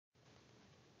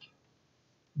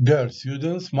Dear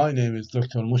students, my name is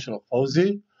Dr. Mushraf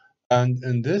Fauzi, and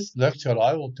in this lecture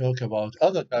I will talk about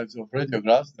other types of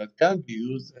radiographs that can be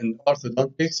used in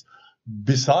orthodontics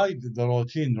beside the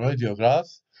routine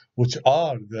radiographs, which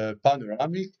are the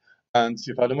panoramic and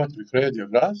cephalometric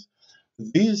radiographs.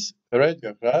 These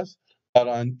radiographs are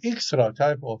an extra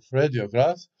type of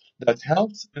radiographs that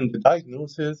helps in the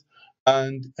diagnosis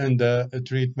and in the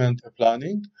treatment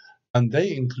planning, and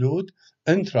they include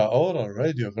intraoral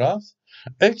radiographs,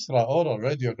 extraoral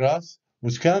radiographs,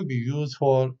 which can be used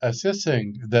for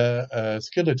assessing the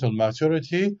skeletal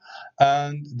maturity,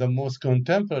 and the most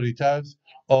contemporary types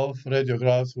of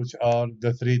radiographs, which are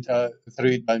the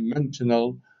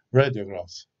three-dimensional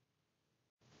radiographs.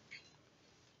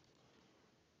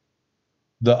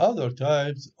 The other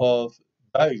types of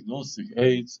diagnostic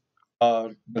aids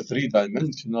are the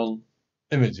three-dimensional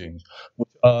imaging, which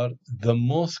are the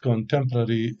most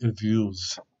contemporary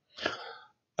views.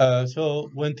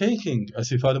 So when taking a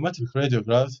cephalometric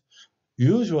radiograph,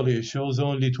 usually it shows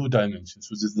only two dimensions,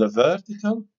 which is the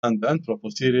vertical and the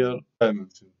anteroposterior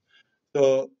dimension.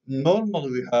 So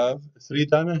normally we have three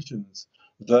dimensions: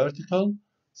 vertical,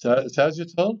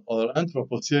 sagittal, or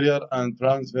anteroposterior and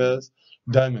transverse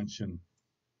dimension.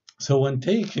 So when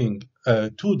taking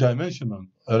a two-dimensional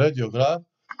radiograph,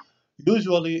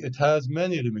 usually it has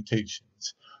many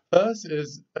limitations. First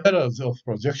is errors of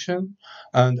projection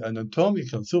and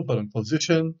anatomical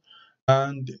superimposition,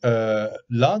 and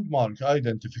landmark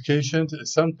identification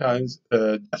is sometimes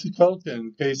difficult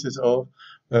in cases of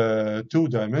two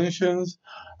dimensions,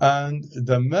 and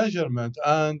the measurement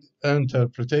and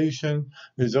interpretation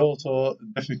is also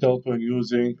difficult when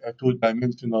using a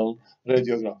two-dimensional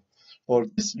radiograph. For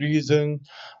this reason,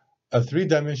 a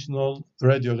three-dimensional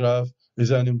radiograph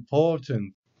is an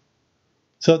important.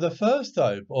 So the first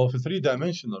type of a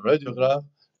three-dimensional radiograph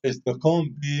is the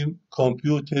cone beam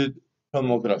computed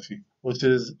tomography, which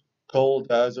is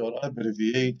called as or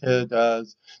abbreviated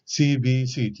as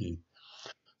CBCT.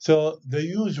 So the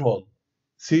usual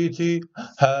CT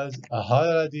has a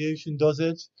high radiation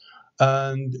dosage,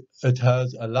 and it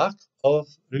has a lack of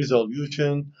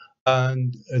resolution,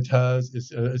 and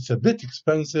it's a bit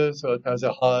expensive, so it has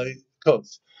a high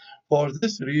cost. For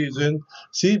this reason,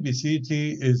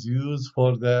 CBCT is used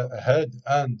for the head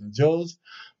and the jaws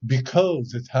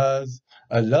because it has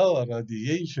a lower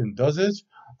radiation dosage,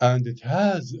 and it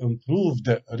has improved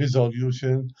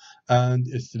resolution, and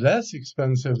it's less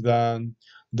expensive than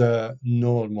the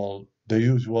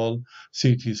usual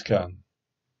CT scan.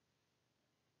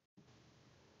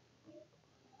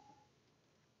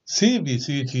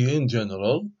 CBCT in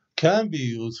general can be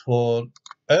used for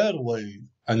airway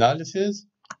analysis.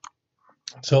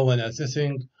 So when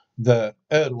assessing the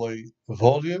airway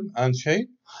volume and shape,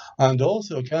 and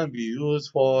also can be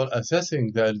used for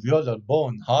assessing the alveolar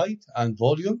bone height and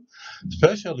volume,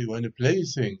 especially when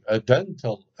placing a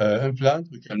dental implant.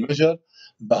 We can measure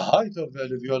the height of the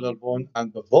alveolar bone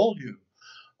and the volume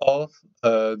of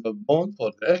the bone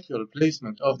for the accurate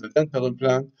placement of the dental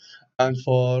implant, and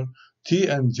for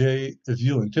TMJ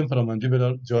viewing,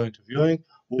 temporomandibular joint viewing,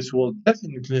 which will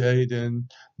definitely aid in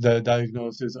the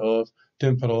diagnosis of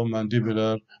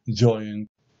temporomandibular joint.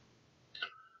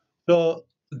 So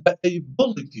the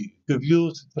ability to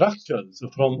view structures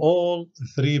from all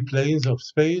three planes of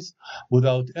space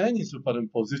without any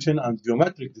superimposition and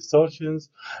geometric distortions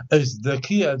is the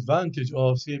key advantage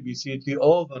of CBCT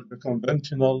over the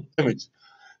conventional image.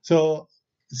 So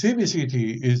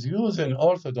CBCT is used in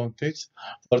orthodontics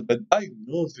for the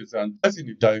diagnosis and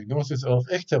definite diagnosis of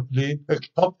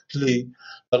ectopically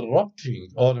erupting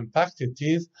or impacted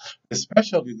teeth,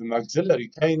 especially the maxillary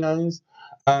canines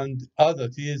and other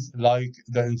teeth like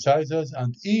the incisors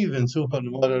and even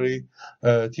supernumerary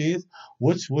teeth,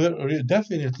 which will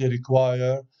definitely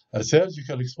require a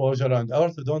surgical exposure and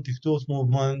orthodontic tooth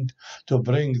movement to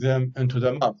bring them into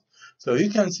the mouth. So you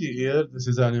can see here, this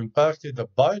is a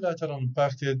bilateral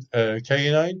impacted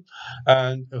canine,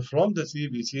 and from the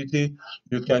CBCT,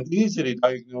 you can easily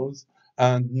diagnose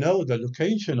and know the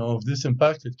location of this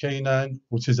impacted canine,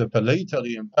 which is a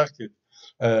palatally impacted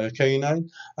canine,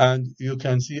 and you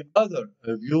can see other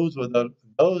views whether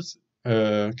those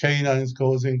canines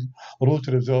causing root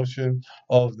resorption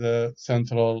of the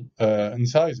central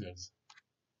incisors.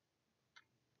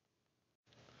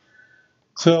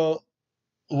 So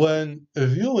when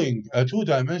viewing a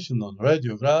two-dimensional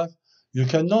radiograph, you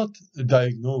cannot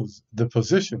diagnose the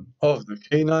position of the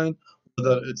canine,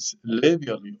 whether it's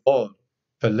labially or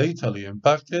palatally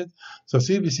impacted. So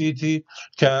CBCT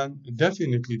can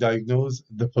definitely diagnose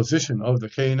the position of the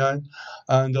canine,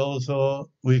 and also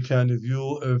we can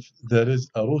view if there is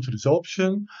a root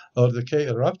resorption or the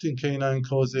erupting canine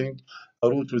causing a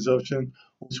root resorption,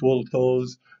 which will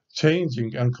cause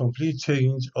changing and complete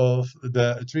change of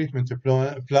the treatment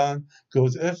plan.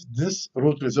 Because if this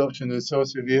root resorption is so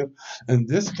severe, in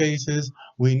these cases,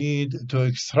 we need to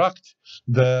extract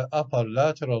the upper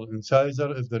lateral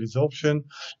incisor if the resorption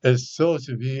is so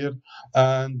severe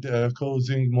and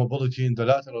causing mobility in the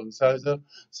lateral incisor.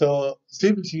 So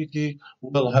CBCT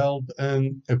will help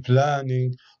in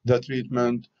planning the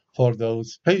treatment for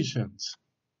those patients.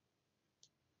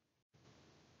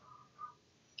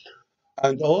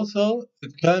 And also,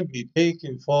 it can be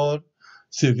taken for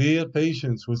severe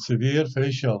patients with severe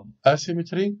facial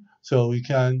asymmetry. So we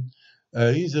can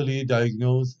easily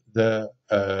diagnose the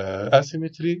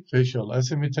asymmetry, facial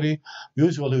asymmetry.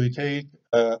 Usually, we take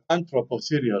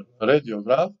anteroposterior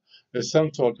radiograph,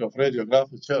 some sort of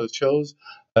radiograph which shows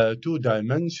two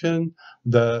dimension,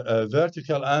 the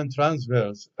vertical and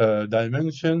transverse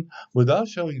dimension, without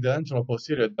showing the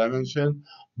anteroposterior dimension.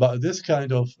 But this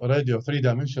kind of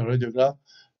three-dimensional radiograph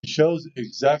shows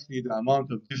exactly the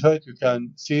amount of defect. You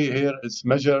can see here it's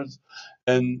measured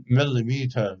in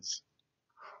millimeters.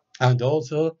 And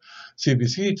also,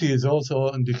 CBCT is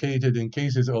also indicated in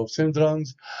cases of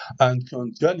syndromes and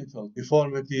congenital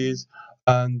deformities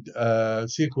and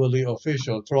sequelae of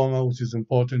facial trauma, which is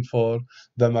important for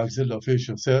the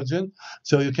maxillofacial surgeon.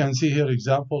 So you can see here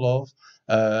example of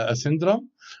a syndrome,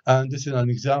 and this is an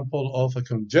example of a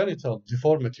congenital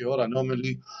deformity or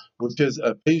anomaly, which is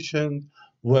a patient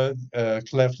with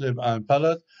cleft lip and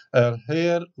palate.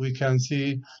 Here we can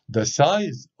see the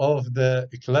size of the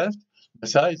cleft, the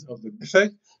size of the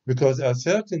defect, because at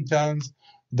certain times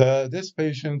this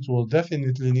patient will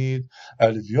definitely need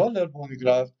alveolar bone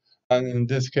graft, and in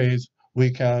this case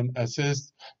we can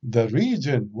assist the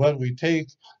region where we take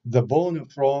the bone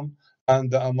from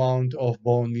and the amount of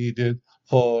bone needed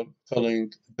for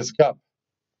filling this gap.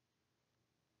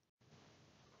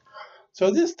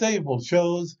 So this table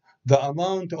shows the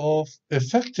amount of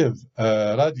effective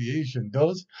radiation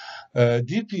dose.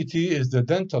 DPT is the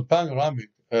dental panoramic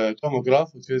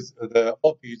tomograph, which is the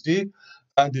OPG,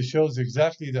 and it shows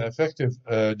exactly the effective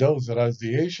dose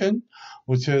radiation,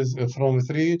 which is from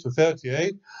 3 to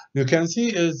 38. You can see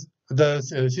is the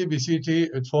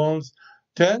CBCT, it forms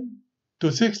 10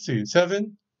 to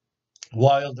 67,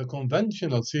 while the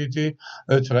conventional CT,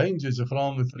 it ranges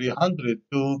from 300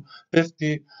 to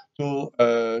 50 to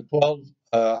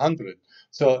 1200.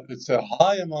 So it's a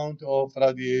high amount of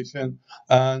radiation,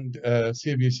 and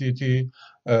CBCT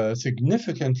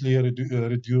significantly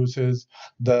reduces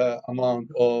the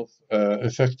amount of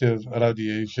effective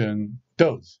radiation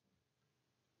dose.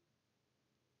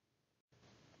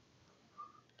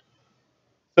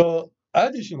 So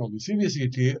additionally,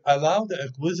 CBCT allow the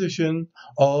acquisition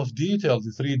of detailed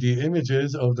 3D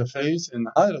images of the face in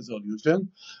high resolution.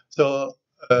 So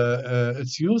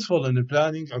it's useful in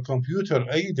planning a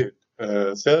computer-aided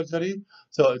surgery.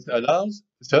 So it allows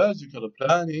surgical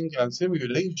planning and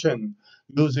simulation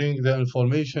using the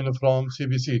information from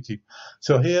CBCT.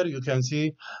 So here you can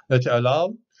see that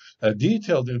allow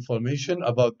detailed information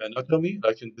about the anatomy,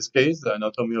 like in this case, the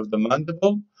anatomy of the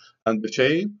mandible, and the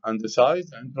shape and the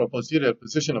size and posterior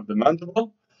position of the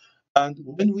mandible. And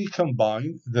when we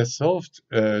combine the soft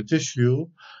tissue,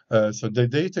 so the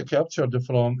data captured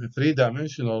from a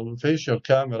three-dimensional facial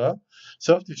camera,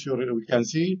 soft tissue, we can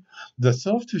see the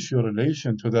soft tissue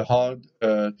relation to the hard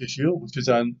tissue, which is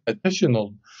an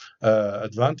additional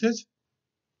advantage.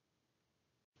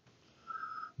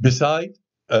 Besides,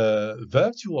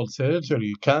 virtual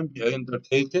surgery can be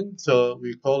undertaken, so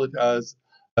we call it as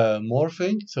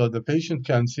morphing. So the patient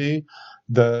can see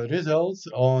the results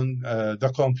on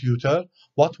the computer,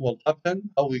 what will happen,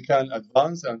 how we can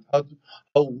advance, and how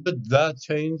would that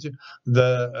change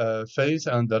the face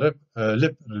and the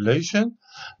lip relation,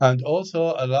 and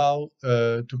also allow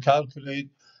to calculate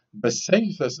the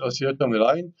safest osteotomy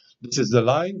line. This is the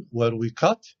line where we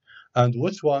cut, and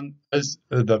which one is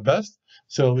the best.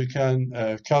 So we can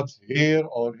cut here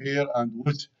or here, and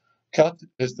which cut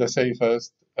is the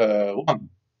safest one.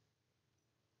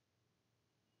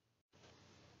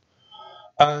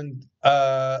 And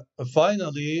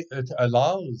finally, it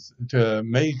allows to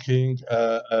making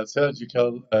a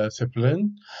surgical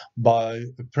spline by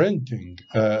printing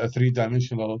a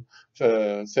three-dimensional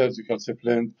surgical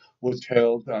spline, which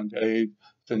helps and aid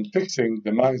in fixing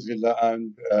the maxilla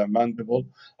and mandible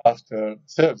after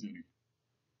surgery.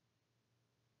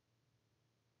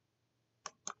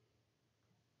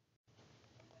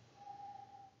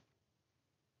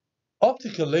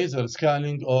 Optical laser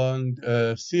scanning on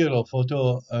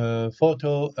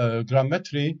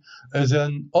photogrammetry is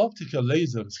an optical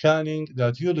laser scanning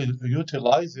that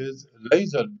utilizes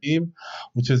laser beam,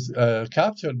 which is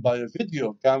captured by a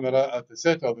video camera at a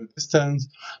set of a distance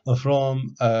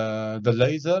from the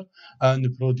laser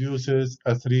and produces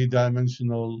a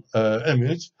three-dimensional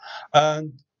image.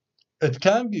 And it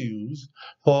can be used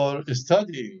for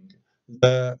studying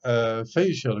the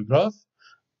facial growth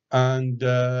and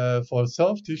for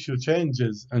soft tissue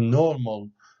changes in normal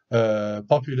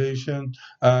population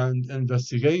and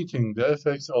investigating the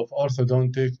effects of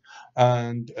orthodontic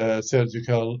and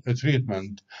surgical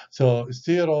treatment. So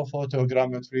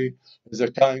stereophotogrammetry is a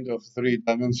kind of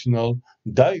three-dimensional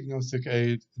diagnostic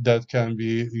aid that can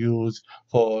be used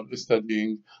for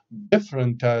studying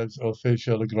different types of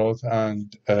facial growth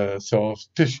and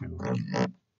soft tissue.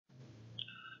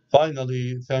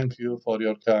 Finally, thank you for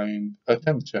your kind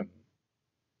attention.